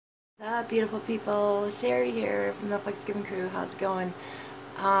What's up, beautiful people? Sherry here from the Netflix Giving Crew. How's it going?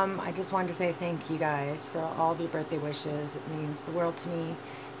 I just wanted to say thank you guys for all of your birthday wishes. It means the world to me,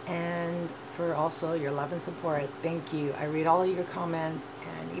 and for also your love and support. Thank you. I read all of your comments,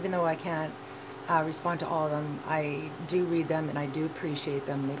 and even though I can't respond to all of them, I do read them and I do appreciate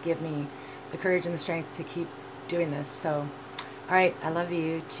them. They give me the courage and the strength to keep doing this. So, all right, I love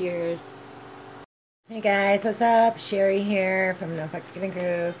you. Cheers. Hey guys, what's up? Sherry here from the Netflix Giving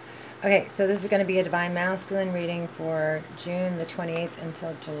Crew. Okay, so this is going to be a Divine Masculine reading for June the 28th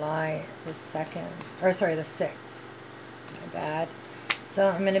until July the 2nd, or sorry, the 6th. My bad. So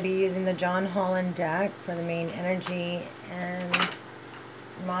I'm going to be using the John Holland deck for the main energy and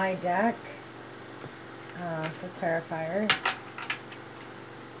my deck for clarifiers.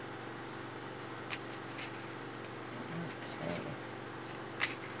 Okay.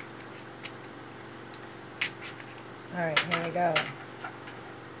 Alright, here we go.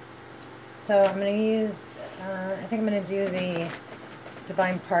 So I'm going to use, I think I'm going to do the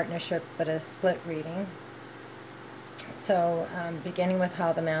Divine Partnership, but a split reading. So beginning with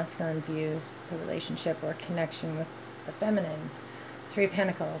how the masculine views the relationship or connection with the feminine. Three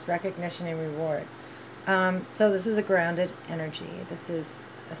Pentacles, recognition and reward. So this is a grounded energy. This is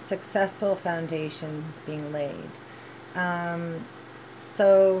a successful foundation being laid.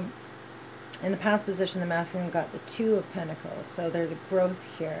 So in the past position, the masculine got the Two of Pentacles. So there's a growth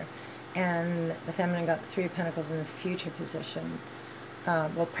here. And the feminine got the Three of Pentacles in the future position,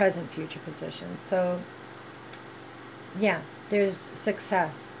 well, present future position. So, yeah, there's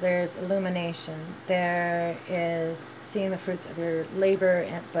success, there's illumination, there is seeing the fruits of your labor,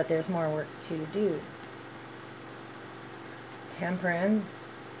 but there's more work to do.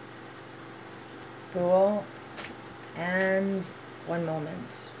 Temperance, Fool, and one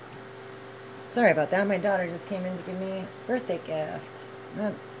moment. Sorry about that, my daughter just came in to give me a birthday gift.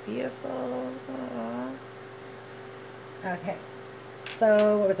 Beautiful. Aww. Okay,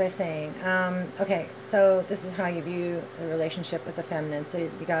 so what was I saying? Okay, so this is how you view the relationship with the feminine. So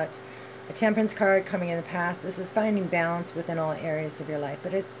you got the Temperance card coming in the past. This is finding balance within all areas of your life,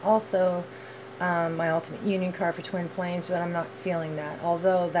 but it's also my Ultimate Union card for Twin Flames, but I'm not feeling that.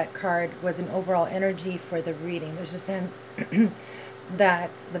 Although that card was an overall energy for the reading, there's a sense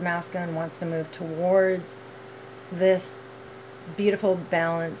that the masculine wants to move towards this beautiful,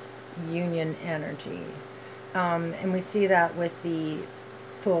 balanced union energy. And we see that with the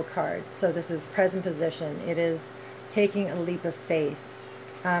Fool card. So this is present position. It is taking a leap of faith.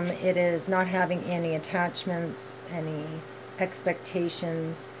 It is not having any attachments, any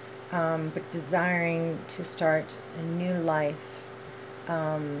expectations, but desiring to start a new life,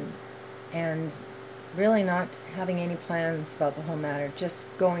 and really not having any plans about the whole matter, just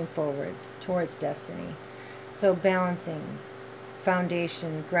going forward towards destiny. So balancing,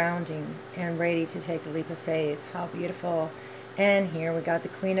 foundation, grounding, and ready to take a leap of faith. How beautiful. And here we got the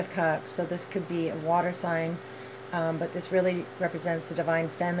Queen of Cups. So this could be a water sign, but this really represents the divine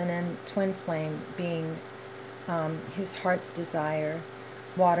feminine twin flame being his heart's desire.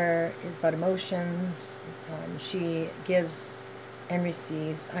 Water is about emotions. She gives and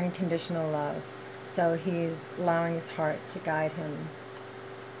receives unconditional love. So he's allowing his heart to guide him.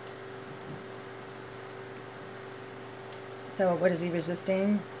 So what is he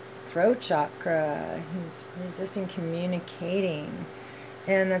resisting? Throat chakra. He's resisting communicating.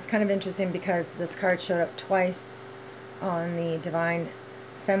 And that's kind of interesting because this card showed up twice on the divine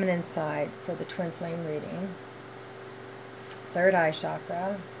feminine side for the twin flame reading. Third eye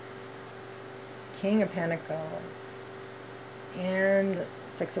chakra. King of Pentacles. And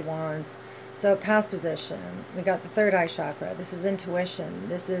Six of Wands. So past position. We got the third eye chakra. This is intuition.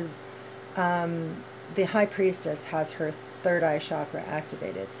 This is the High Priestess has her third eye chakra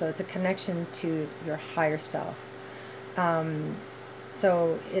activated. So it's a connection to your higher self.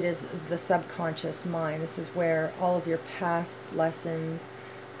 So it is the subconscious mind. This is where all of your past lessons,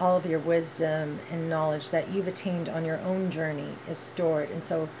 all of your wisdom and knowledge that you've attained on your own journey is stored. And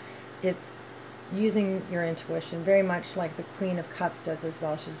so it's using your intuition, very much like the Queen of Cups does as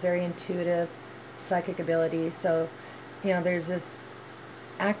well. She's very intuitive, psychic ability. So, you know, there's this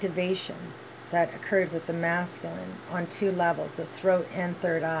activation that occurred with the masculine on two levels, the throat and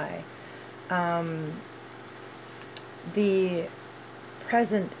third eye. The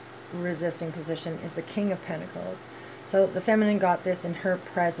present resisting position is the King of Pentacles. So the feminine got this in her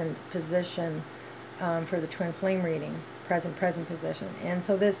present position for the twin flame reading, present position. And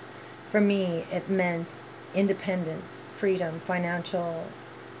so this, for me, it meant independence, freedom, financial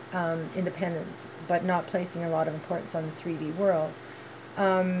independence, but not placing a lot of importance on the 3D world.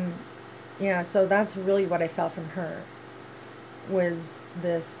 Yeah, so that's really what I felt from her, was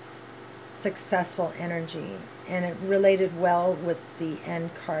this successful energy. And it related well with the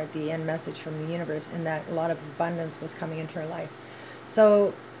end card, the end message from the universe, in that a lot of abundance was coming into her life.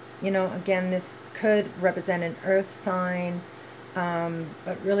 So, you know, again, this could represent an earth sign,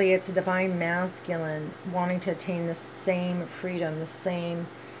 but really it's a divine masculine wanting to attain the same freedom, the same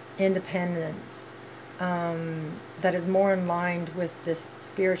independence, that is more in line with this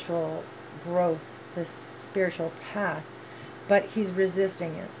spiritual growth, this spiritual path, but he's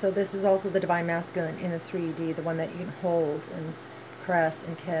resisting it. So this is also the divine masculine in the 3D, the one that you can hold and caress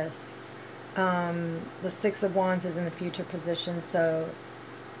and kiss. The Six of Wands is in the future position, so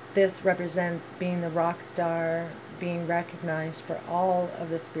this represents being the rock star, being recognized for all of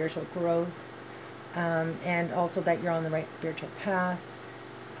the spiritual growth, and also that you're on the right spiritual path.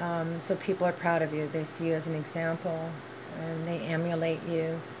 So people are proud of you. They see you as an example, and they emulate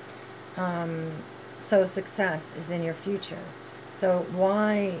you. So success is in your future. So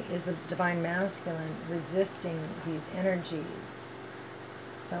why is the divine masculine resisting these energies?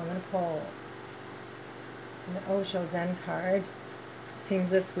 So I'm going to pull an Osho Zen card. It seems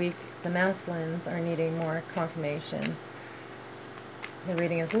this week the masculines are needing more confirmation. The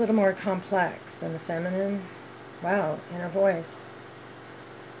reading is a little more complex than the feminine. Wow, inner voice.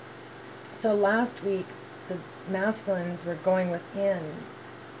 So last week the masculines were going within.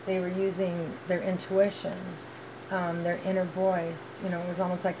 They were using their intuition, their inner voice. You know, it was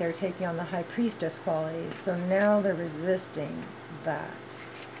almost like they were taking on the high priestess qualities. So now they're resisting that.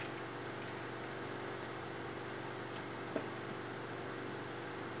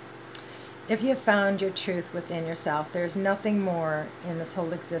 If you have found your truth within yourself, there's nothing more in this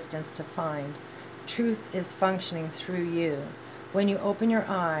whole existence to find. Truth is functioning through you. When you open your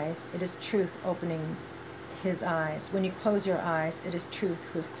eyes, it is truth opening his eyes. When you close your eyes, it is truth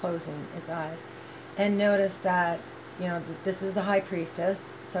who's closing its eyes. And notice that, you know, this is the high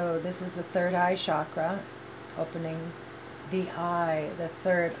priestess. So this is the third eye chakra, opening the eye, the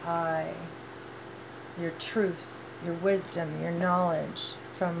third eye, your truth, your wisdom, your knowledge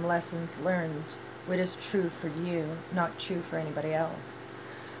from lessons learned. What is true for you, not true for anybody else.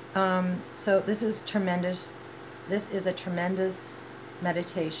 So this is tremendous. This is a tremendous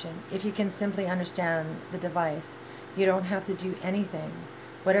meditation. If you can simply understand the device, you don't have to do anything.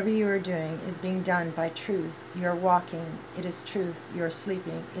 Whatever you are doing is being done by truth. You are walking, it is truth. You are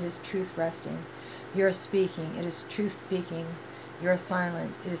sleeping, it is truth resting. You are speaking, it is truth speaking. You are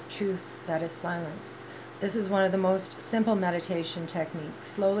silent, it is truth that is silent. This is one of the most simple meditation techniques.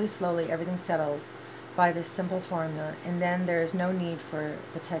 Slowly, slowly, everything settles by this simple formula, and then there is no need for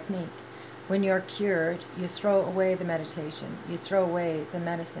the technique. When you're cured, you throw away the meditation, you throw away the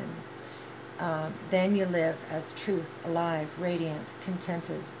medicine. Then you live as truth, alive, radiant,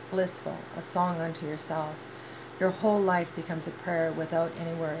 contented, blissful, a song unto yourself. Your whole life becomes a prayer without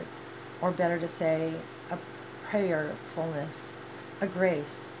any words, or better to say, a prayerfulness, a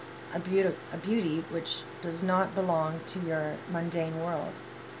grace, a beauty which does not belong to your mundane world,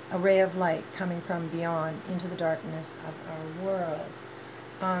 a ray of light coming from beyond into the darkness of our world.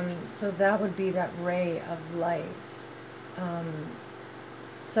 So that would be that ray of light.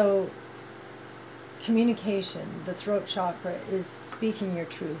 So communication, the throat chakra, is speaking your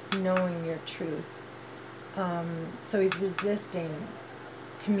truth, knowing your truth. So he's resisting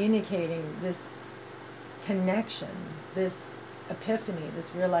communicating this connection, this epiphany,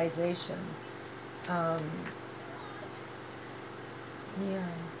 this realization. Yeah.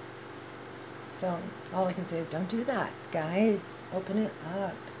 So all I can say is don't do that, guys. Open it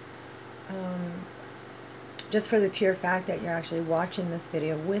up. Just for the pure fact that you're actually watching this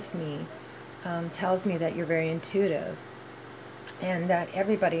video with me tells me that you're very intuitive, and that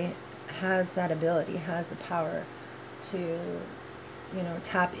everybody has that ability, has the power to, you know,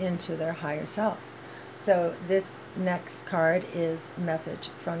 tap into their higher self. So this next card is message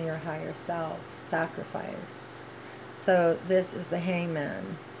from your higher self, sacrifice. So this is the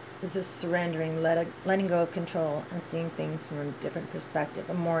Hangman. This is surrendering, letting go of control and seeing things from a different perspective,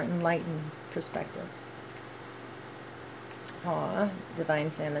 a more enlightened perspective. Aw,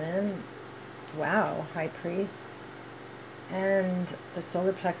 Divine Feminine. Wow, High Priest. And the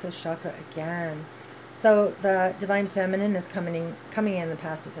solar plexus chakra again. So the Divine Feminine is coming in the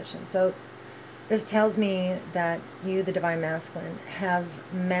past position. So this tells me that you, the Divine Masculine, have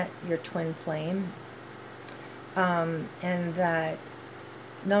met your twin flame, and that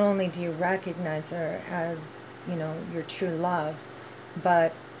not only do you recognize her as, you know, your true love,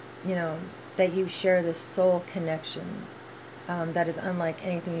 but, you know, that you share this soul connection that is unlike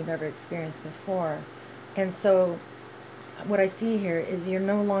anything you've ever experienced before. And so what I see here is you're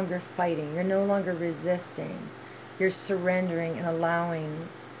no longer fighting, you're no longer resisting, you're surrendering and allowing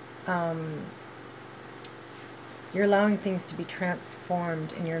You're allowing things to be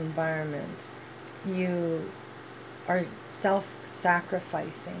transformed in your environment. You are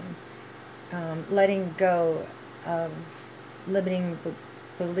self-sacrificing, letting go of limiting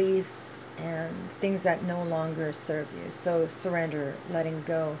beliefs and things that no longer serve you. So surrender, letting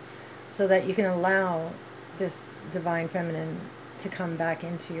go, so that you can allow this divine feminine to come back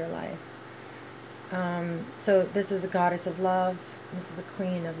into your life. So this is a goddess of love. This is the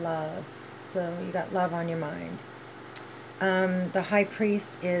queen of love. So you got love on your mind. The high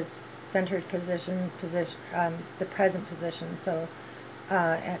priest is centered position, the present position. So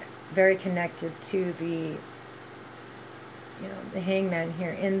very connected to the, the hangman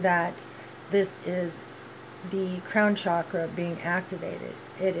here, in that this is the crown chakra being activated.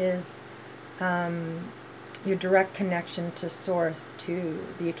 It is your direct connection to source, to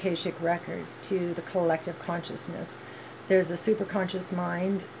the Akashic records, to the collective consciousness. There's a superconscious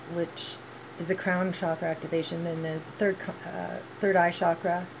mind, which is a crown chakra activation. Then there's third eye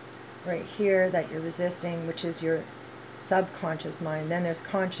chakra right here that you're resisting, which is your subconscious mind. Then there's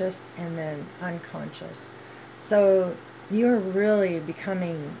conscious and then unconscious. So you're really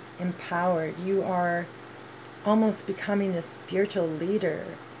becoming empowered. You are almost becoming this spiritual leader,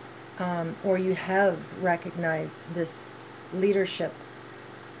 or you have recognized this leadership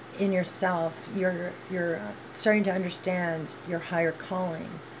in yourself. You're starting to understand your higher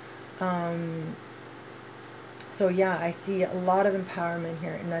calling. So yeah, I see a lot of empowerment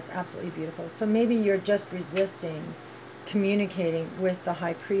here, and that's absolutely beautiful. So maybe you're just resisting communicating with the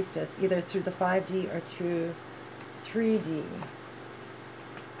high priestess, either through the 5D or through 3D.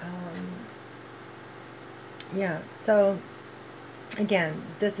 Yeah, so again,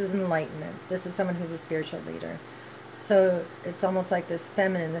 this is enlightenment. This is someone who's a spiritual leader. So it's almost like this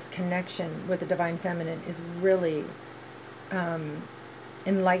feminine, this connection with the divine feminine is really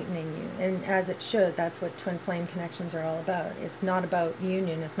enlightening you. And as it should, that's what twin flame connections are all about. It's not about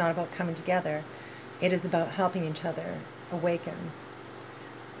union. It's not about coming together. It is about helping each other awaken.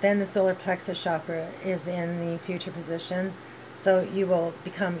 Then the solar plexus chakra is in the future position. So you will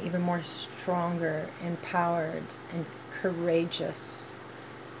become even more stronger, empowered, and courageous.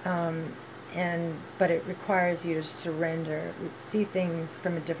 But it requires you to surrender, see things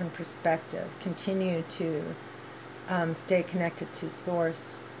from a different perspective, continue to stay connected to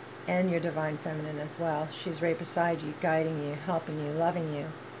source and your divine feminine as well. She's right beside you, guiding you, helping you, loving you.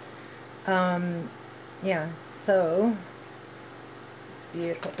 Yeah, so it's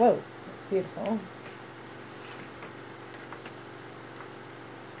beautiful. Whoa, it's beautiful.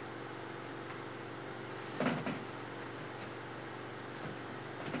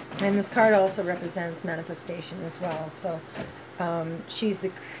 And this card also represents manifestation as well. So she's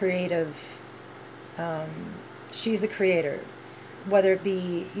the creative, she's a creator, whether it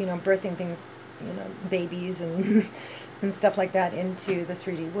be, birthing things, babies and, and stuff like that into the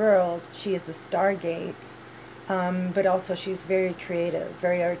 3D world. She is the stargate, but also she's very creative,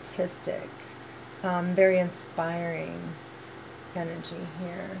 very artistic, very inspiring energy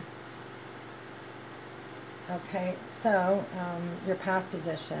here. Okay, so your past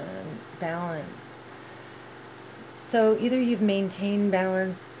position, balance. So either you've maintained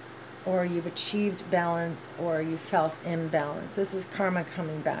balance, or you've achieved balance, or you felt imbalance. This is karma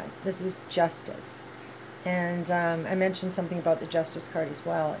coming back. This is justice. And I mentioned something about the justice card as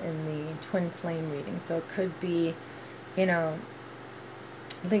well in the twin flame reading. So it could be,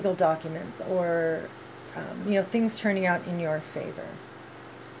 legal documents, or, things turning out in your favor.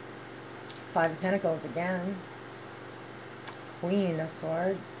 5 of Pentacles again, Queen of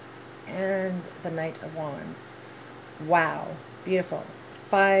Swords, and the Knight of Wands. Wow, beautiful.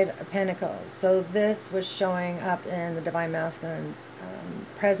 5 of Pentacles. So this was showing up in the Divine Masculine's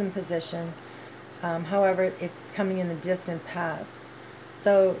present position. However, it's coming in the distant past.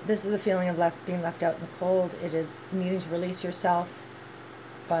 So this is a feeling of being left out in the cold. It is needing to release yourself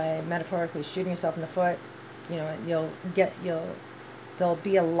by metaphorically shooting yourself in the foot. There'll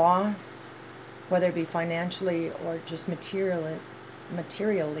be a loss, whether it be financially or just materially, but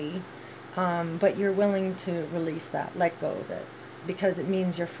you're willing to release that, let go of it, because it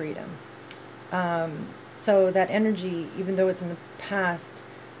means your freedom. So that energy, even though it's in the past,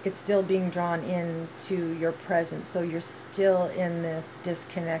 it's still being drawn into your present. So you're still in this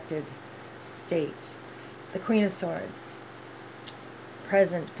disconnected state. The Queen of Swords,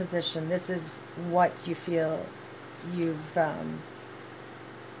 present position. This is what you feel you've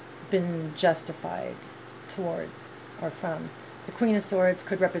been justified towards or from. The Queen of Swords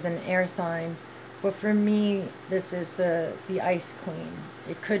could represent an air sign, but for me, this is the Ice Queen.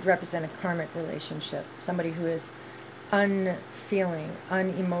 It could represent a karmic relationship, somebody who is unfeeling,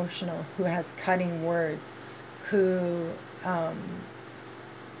 unemotional, who has cutting words, who,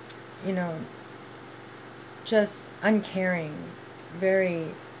 you know, just uncaring, very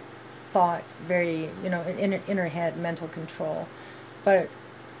thought, very, you know, in her head, mental control. But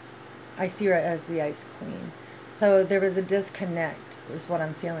I see her as the Ice Queen. So there was a disconnect, is what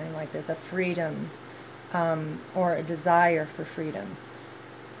I'm feeling like this, a freedom, or a desire for freedom.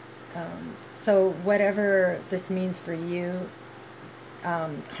 So whatever this means for you,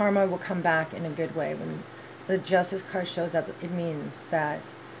 karma will come back in a good way. When the Justice card shows up, it means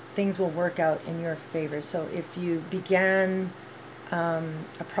that things will work out in your favor. So if you began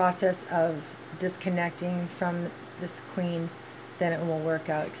a process of disconnecting from this Queen, then it will work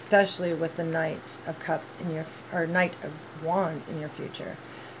out, especially with the Knight of Cups in your, or Knight of Wands in your future.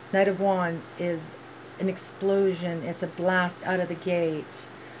 Knight of Wands is an explosion. It's a blast out of the gate.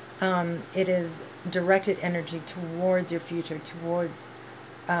 It is directed energy towards your future, towards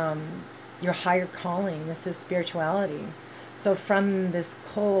your higher calling. This is spirituality. So from this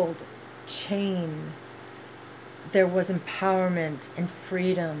cold chain, there was empowerment and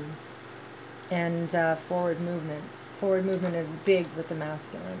freedom and forward movement. Forward movement is big with the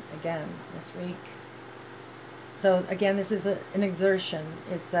masculine, again, this week. So again, this is an exertion.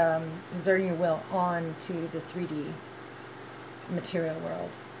 It's exerting your will on to the 3D material world.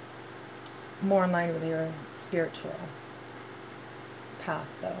 More in line with your spiritual path,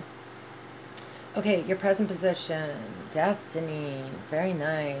 though. Okay, your present position, Destiny, very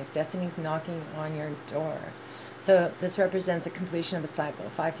nice. Destiny's knocking on your door. So this represents a completion of a cycle,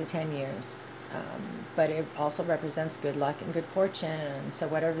 5 to 10 years. But it also represents good luck and good fortune. So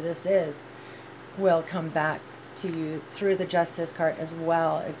whatever this is will come back to you through the Justice card as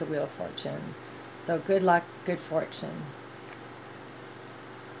well as the Wheel of Fortune. So good luck, good fortune.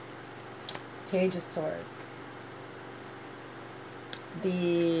 Page of Swords.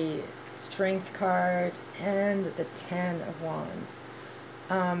 The Strength card and the 10 of Wands.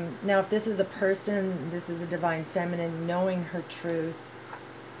 Now if this is a person, this is a divine feminine, knowing her truth,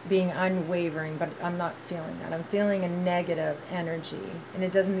 being unwavering, but I'm not feeling that. I'm feeling a negative energy, and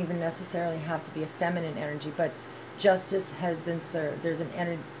it doesn't even necessarily have to be a feminine energy, but justice has been served. There's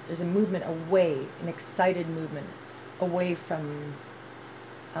a movement away, an excited movement away from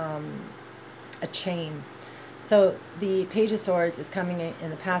a chain. So the Page of Swords is coming in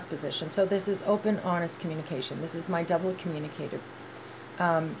the past position. So this is open, honest communication. This is my double communicator.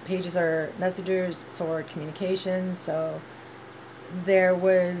 Pages are messengers, sword, communication. So there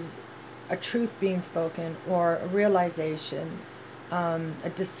was a truth being spoken, or a realization,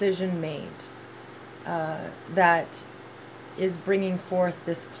 a decision made that is bringing forth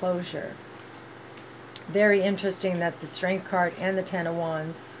this closure. Very interesting that the Strength card and the 10 of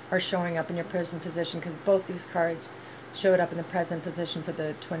Wands are showing up in your present position, because both these cards showed up in the present position for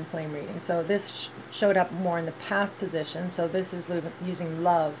the twin flame reading. So this showed up more in the past position. So this is using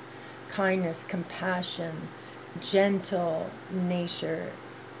love, kindness, compassion, gentle nature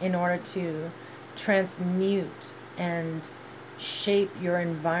in order to transmute and shape your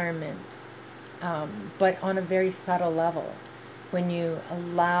environment, but on a very subtle level. When you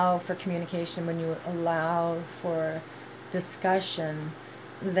allow for communication, when you allow for discussion,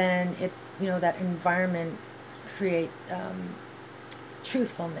 then it, you know, that environment creates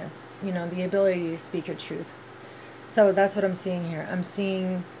truthfulness, you know, the ability to speak your truth. So that's what I'm seeing here. I'm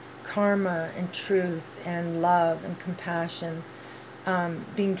seeing karma and truth and love and compassion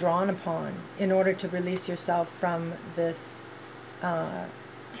being drawn upon in order to release yourself from this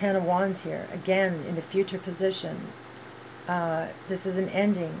 10 of Wands here. Again, in the future position, this is an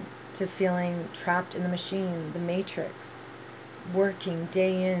ending to feeling trapped in the machine, the matrix, working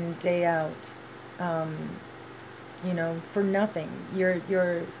day in, day out, you know, for nothing.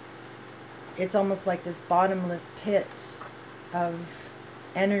 It's almost like this bottomless pit of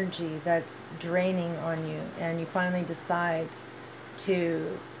energy that's draining on you, and you finally decide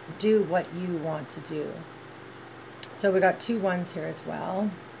to do what you want to do. So we got 2 ones here as well.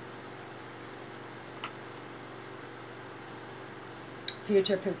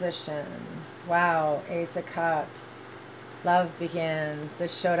 Future position. Wow, Ace of Cups. Love begins.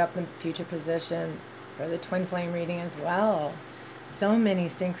 This showed up in future position for the twin flame reading as well. So many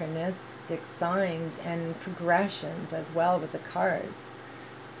synchronistic signs and progressions as well with the cards.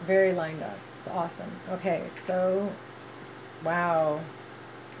 Very lined up. It's awesome. Okay, so wow.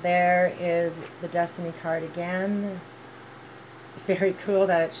 There is the Destiny card again. Very cool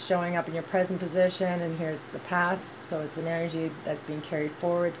that it's showing up in your present position, and here's the past. So it's an energy that's being carried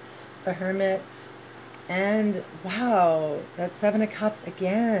forward. The Hermit. And wow, that 7 of Cups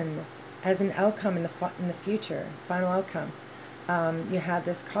again. as an outcome in the future, final outcome. You had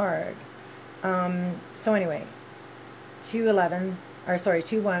this card. So anyway, 211, or sorry,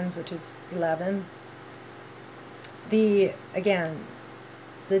 2 ones, which is 11. Again,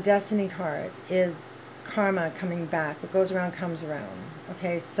 the destiny card is karma coming back. What goes around comes around.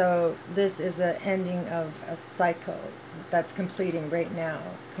 Okay, so this is the ending of a cycle that's completing right now.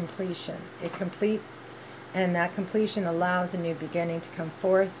 Completion. It completes, and that completion allows a new beginning to come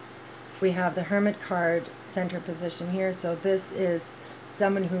forth. We have the Hermit card, center position here. So this is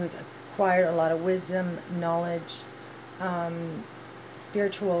someone who's acquired a lot of wisdom, knowledge,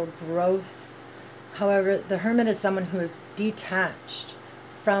 spiritual growth. However, the Hermit is someone who is detached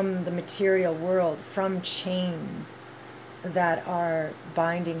from the material world, from chains that are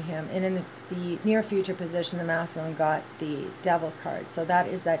binding him. And in the near future position, the masculine got the Devil card. So that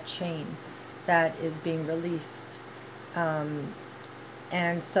is that chain that is being released.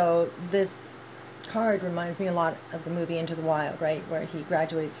 And so this card reminds me a lot of the movie Into the Wild, right? Where he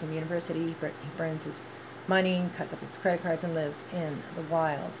graduates from university, he burns his money, cuts up his credit cards, and lives in the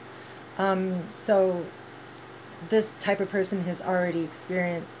wild. So this type of person has already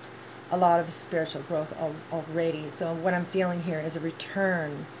experienced a lot of spiritual growth already. So what I'm feeling here is a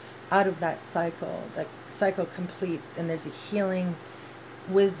return out of that cycle. The cycle completes, and there's a healing,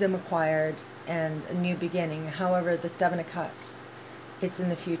 wisdom acquired, and a new beginning. However, the 7 of Cups, it's in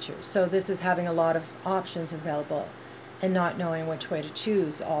the future. So this is having a lot of options available and not knowing which way to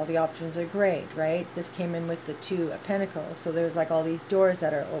choose. All the options are great, right? This came in with the 2 of Pentacles. So there's like all these doors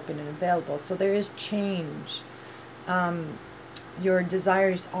that are open and available. So there is change. Your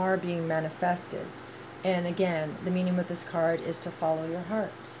desires are being manifested. And again, the meaning with this card is to follow your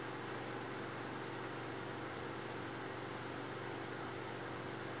heart.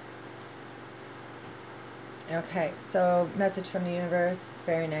 Okay, so message from the universe,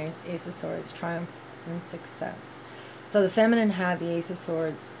 very nice. Ace of Swords, triumph and success. So the feminine had the Ace of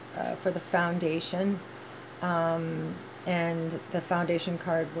Swords for the foundation, and the foundation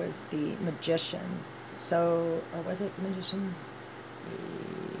card was the Magician. So, or was it the Magician?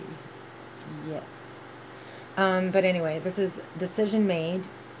 Yes. But anyway, this is decision made.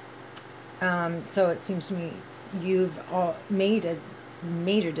 So it seems to me you've made a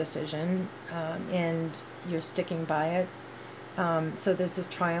major decision, and you're sticking by it. So this is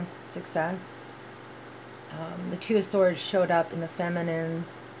triumph, success. The 2 of Swords showed up in the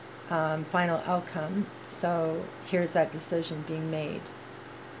feminine's final outcome. So here's that decision being made.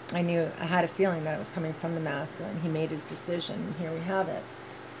 I had a feeling that it was coming from the masculine. He made his decision. Here we have it.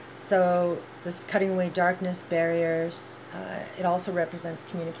 So this is cutting away darkness, barriers. It also represents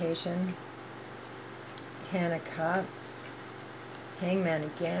communication. 10 of Cups. Hangman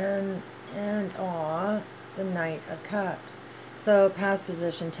again. And the Knight of Cups. So past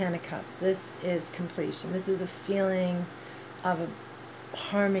position, 10 of Cups. This is completion. This is a feeling of a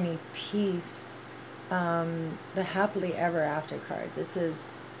harmony, peace, the happily ever after card. This is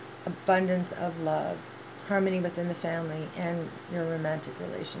abundance of love, harmony within the family and your romantic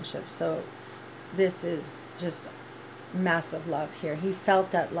relationship. So this is just massive love here. He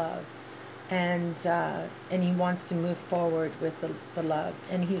felt that love, and he wants to move forward with the love.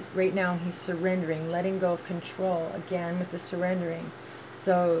 And right now he's surrendering, letting go of control, again with the surrendering.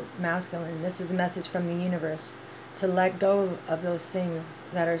 So masculine, this is a message from the universe to let go of those things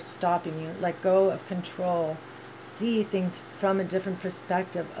that are stopping you. Let go of control. See things from a different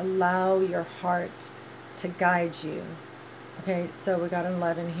perspective. Allow your heart to guide you. Okay, so we got an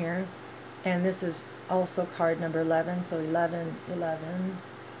 11 here. And this is also card number 11. So 11, 11.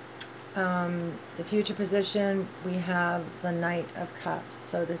 The future position, we have the Knight of Cups.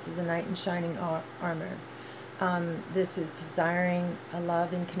 So this is a knight in shining armor. This is desiring a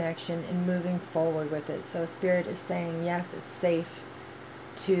love and connection and moving forward with it. So Spirit is saying, yes, it's safe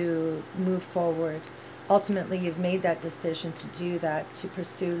to move forward. Ultimately, you've made that decision to do that, to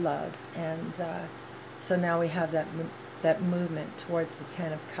pursue love. And so now we have that movement towards the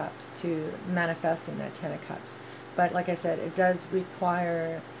 10 of Cups, to manifesting that 10 of Cups. But like I said, it does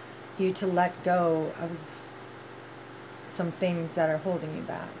require you to let go of some things that are holding you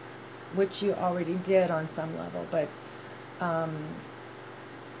back, which you already did on some level. But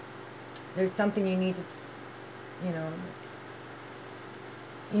there's something you need to,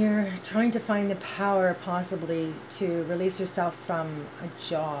 you're trying to find the power possibly to release yourself from a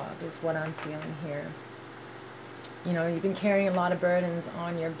job is what I'm feeling here. You've been carrying a lot of burdens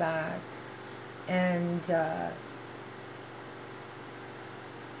on your back, and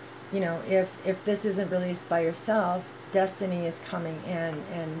if this isn't released by yourself, destiny is coming in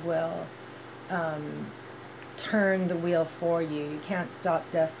and will turn the wheel for you. You can't stop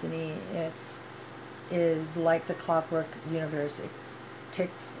destiny. It is like the clockwork universe. It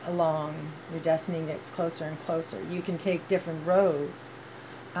ticks along. Your destiny gets closer and closer. You can take different roads,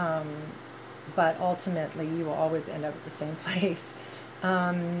 but ultimately you will always end up at the same place.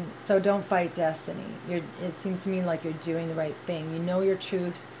 So don't fight destiny. It seems to me like you're doing the right thing. You know your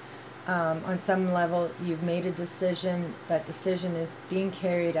truth. On some level, you've made a decision. That decision is being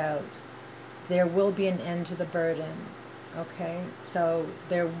carried out. There will be an end to the burden. Okay? So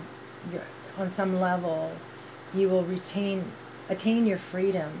on some level, you will attain your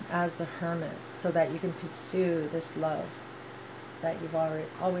freedom as the hermit, so that you can pursue this love that you've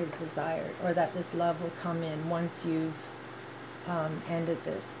always desired, or that this love will come in once you've ended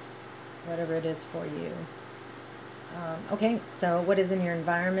this, whatever it is for you. Okay, so what is in your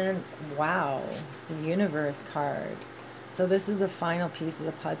environment? Wow, the universe card. So this is the final piece of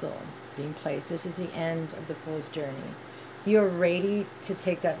the puzzle being placed. This is the end of the fool's journey. You're ready to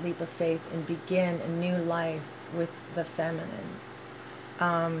take that leap of faith and begin a new life with the feminine.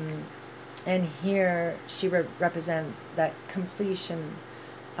 And here she represents that completion,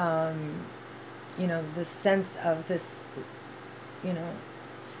 you know, the sense of this, you know,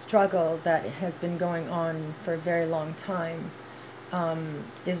 struggle that has been going on for a very long time,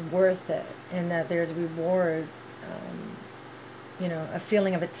 is worth it, and that there's rewards, you know, a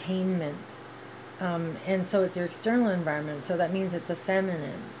feeling of attainment. And so it's your external environment, so that means it's a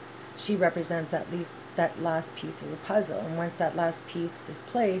feminine. She represents at least that last piece of the puzzle, and once that last piece is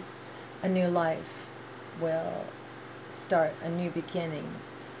placed, a new life will start, a new beginning.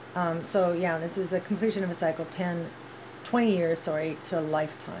 So yeah, this is a completion of a cycle, 20 years, sorry, to a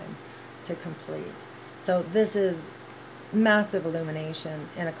lifetime to complete. So this is massive illumination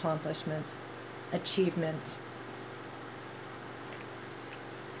and accomplishment, achievement.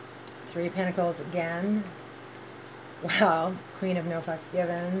 Three of Pentacles again. Wow, Queen of No Fucks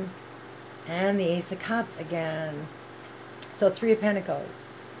Given. And the Ace of Cups again. So Three of Pentacles.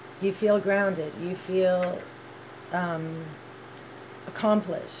 You feel grounded. You feel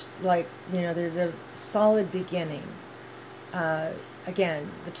accomplished. Like, you know, there's a solid beginning.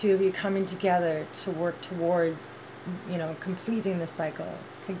 Again, the two of you coming together to work towards, you know, completing the cycle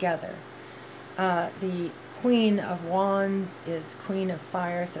together. The Queen of Wands is Queen of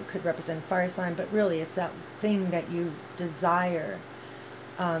Fire, so it could represent fire sign, but really it's that thing that you desire,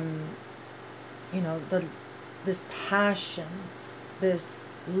 you know, this passion, this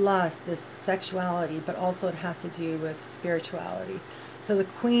lust, this sexuality, but also it has to do with spirituality. So the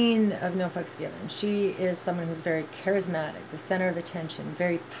Queen of No Fucks Given, she is someone who's very charismatic, the center of attention,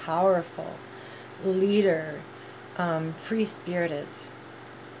 very powerful, leader, free-spirited.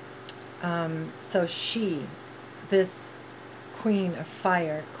 So she, this Queen of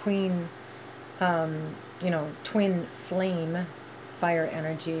Fire, Queen, you know, twin flame, fire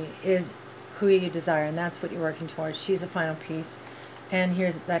energy, is who you desire, and that's what you're working towards. She's a final piece. And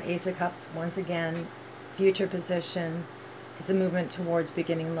here's that Ace of Cups, once again, future position. It's a movement towards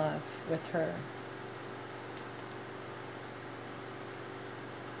beginning love with her.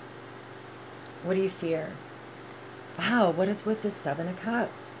 What do you fear? Wow, what is with the Seven of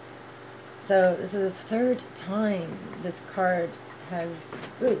Cups? So this is the third time this card has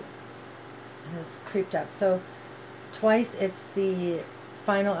creeped up. So twice it's the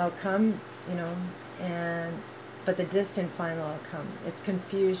final outcome, you know, but the distant final outcome. It's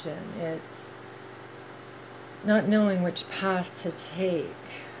confusion. It's not knowing which path to take,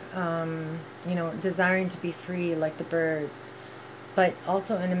 you know, desiring to be free like the birds, but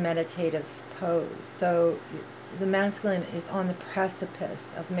also in a meditative pose. So the masculine is on the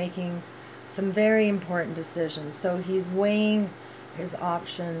precipice of making some very important decisions. So he's weighing his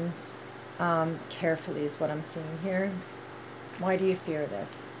options carefully is what I'm seeing here. Why do you fear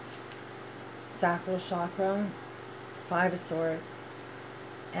this? Sacral chakra, Five of Swords,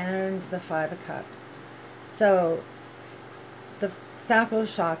 and the Five of Cups. So the sacral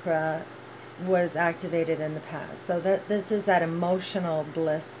chakra was activated in the past. So this is that emotional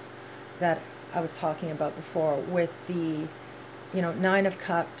bliss that I was talking about before with the, you know, Nine of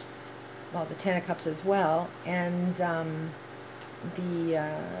Cups, well, the Ten of Cups as well, and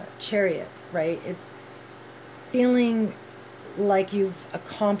the Chariot, right? It's feeling like you've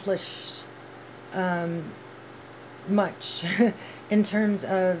accomplished much in terms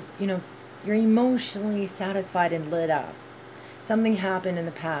of, you know, you're emotionally satisfied and lit up. Something happened in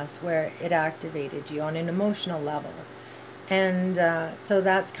the past where it activated you on an emotional level. And so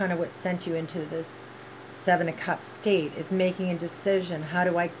that's kind of what sent you into this Seven of Cups state, is making a decision. How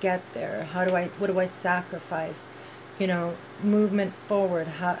do I get there? What do I sacrifice? You know, movement forward.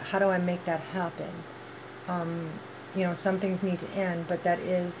 How do I make that happen? You know, some things need to end, but that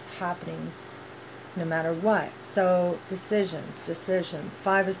is happening no matter what. So decisions, decisions.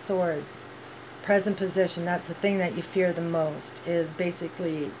 Five of Swords, present position. That's the thing that you fear the most, is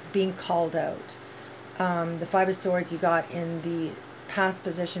basically being called out. The Five of Swords you got in the past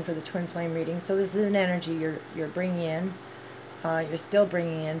position for the twin flame reading. So this is an energy you're bringing in. You're still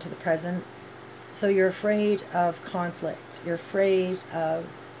bringing into the present. So you're afraid of conflict. You're afraid of,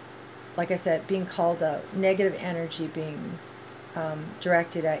 like I said, being called out. Negative energy being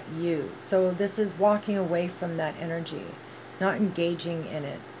directed at you. So this is walking away from that energy, not engaging in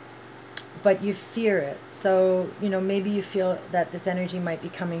it. But you fear it. So, you know, maybe you feel that this energy might be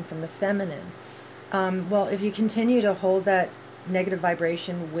coming from the feminine. Well, if you continue to hold that negative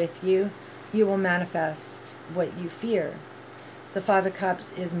vibration with you, you will manifest what you fear. The Five of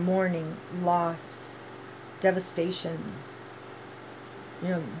Cups is mourning, loss, devastation, you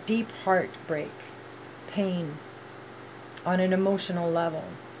know, deep heartbreak, pain on an emotional level.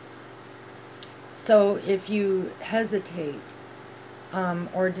 So if you hesitate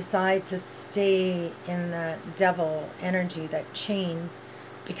or decide to stay in that devil energy, that chain,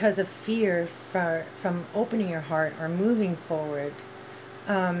 because of fear from opening your heart or moving forward,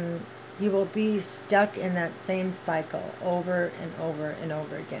 you will be stuck in that same cycle over and over and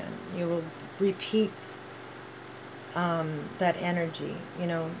over again. You will repeat that energy, you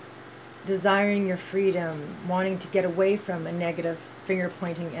know, desiring your freedom, wanting to get away from a negative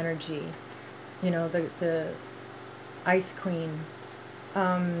finger-pointing energy, you know, the Ice Queen,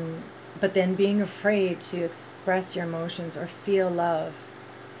 but then being afraid to express your emotions or feel love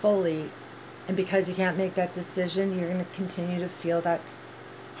fully, and because you can't make that decision, you're going to continue to feel that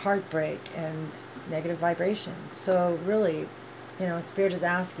heartbreak and negative vibration. So really, you know, Spirit is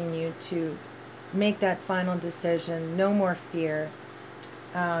asking you to make that final decision. No more fear.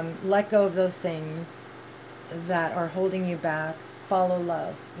 Let go of those things that are holding you back. Follow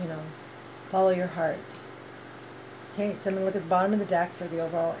love, you know, follow your heart. Okay, so I'm going to look at the bottom of the deck for the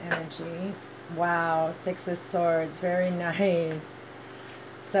overall energy. Wow, Six of Swords, very nice.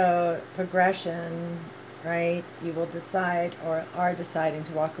 So progression, right? You will decide or are deciding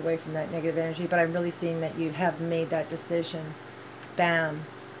to walk away from that negative energy, but I'm really seeing that you have made that decision. Bam,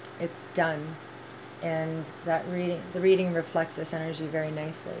 it's done. And that reading, the reading reflects this energy very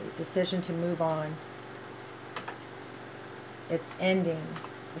nicely. Decision to move on. It's ending.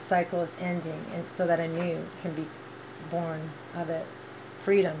 The cycle is ending, and so that a new can be born of it.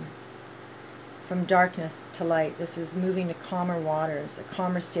 Freedom. From darkness to light. This is moving to calmer waters, a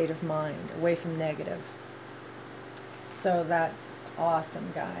calmer state of mind, away from negative. So that's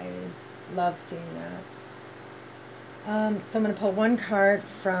awesome, guys. Love seeing that. So I'm going to pull one card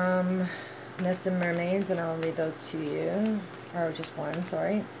from Myths and Mermaids, and I'll read those to you. Or just one,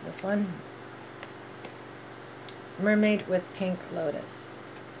 sorry. This one. Mermaid with Pink Lotus.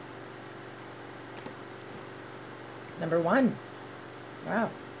 Number 1. Wow.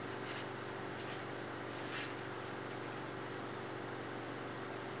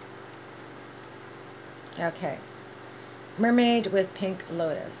 Okay. Mermaid with Pink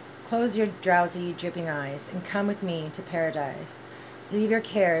Lotus. Close your drowsy, dripping eyes and come with me to paradise. Leave your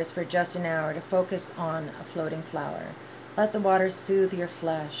cares for just an hour to focus on a floating flower. Let the water soothe your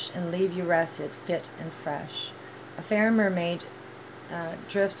flesh and leave you rested, fit and fresh. A fair mermaid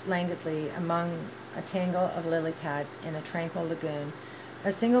drifts languidly among a tangle of lily pads in a tranquil lagoon.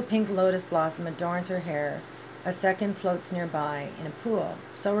 A single pink lotus blossom adorns her hair. A second floats nearby in a pool.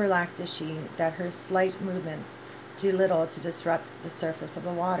 So relaxed is she that her slight movements do little to disrupt the surface of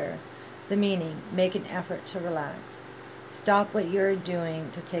the water. The meaning, make an effort to relax. Stop what you're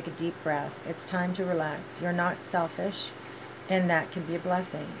doing to take a deep breath. It's time to relax. You're not selfish, and that can be a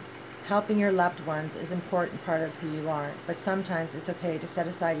blessing. Helping your loved ones is an important part of who you are, but sometimes it's okay to set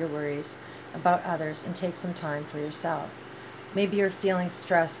aside your worries about others and take some time for yourself. Maybe you're feeling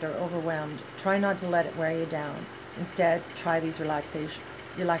stressed or overwhelmed. Try not to let it wear you down. Instead, try these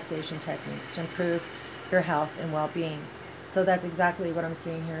relaxation techniques to improve your health and well-being. So that's exactly what I'm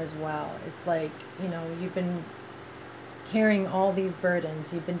seeing here as well. It's like, you know, you've been carrying all these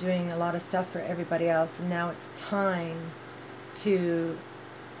burdens. You've been doing a lot of stuff for everybody else, and now it's time to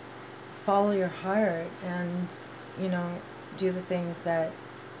follow your heart and, you know, do the things that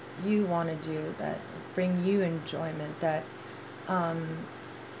you want to do, that bring you enjoyment, that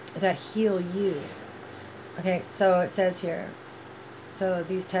that heal you. Okay, so it says here, so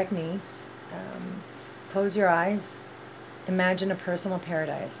these techniques, close your eyes, imagine a personal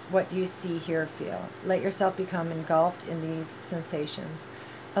paradise. What do you see, hear, feel? Let yourself become engulfed in these sensations.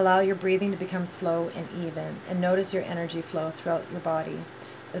 Allow your breathing to become slow and even, and notice your energy flow throughout your body.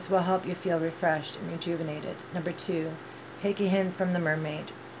 This will help you feel refreshed and rejuvenated. Number 2, take a hint from the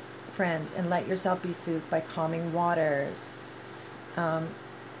mermaid friend and let yourself be soothed by calming waters.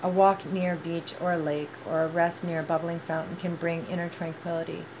 A walk near a beach or a lake or a rest near a bubbling fountain can bring inner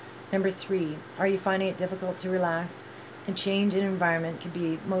tranquility. Number 3, are you finding it difficult to relax? And change in environment can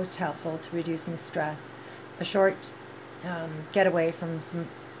be most helpful to reducing stress. A short getaway from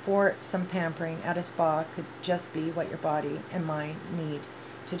some pampering at a spa could just be what your body and mind need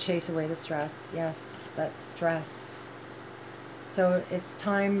to chase away the stress. Yes, that's stress. So it's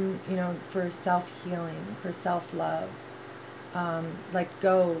time, for self-healing, for self-love. Let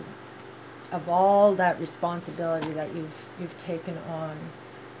go of all that responsibility that you've taken on,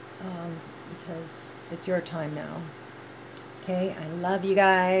 because it's your time now. Okay, I love you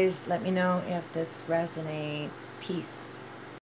guys. Let me know if this resonates. Peace.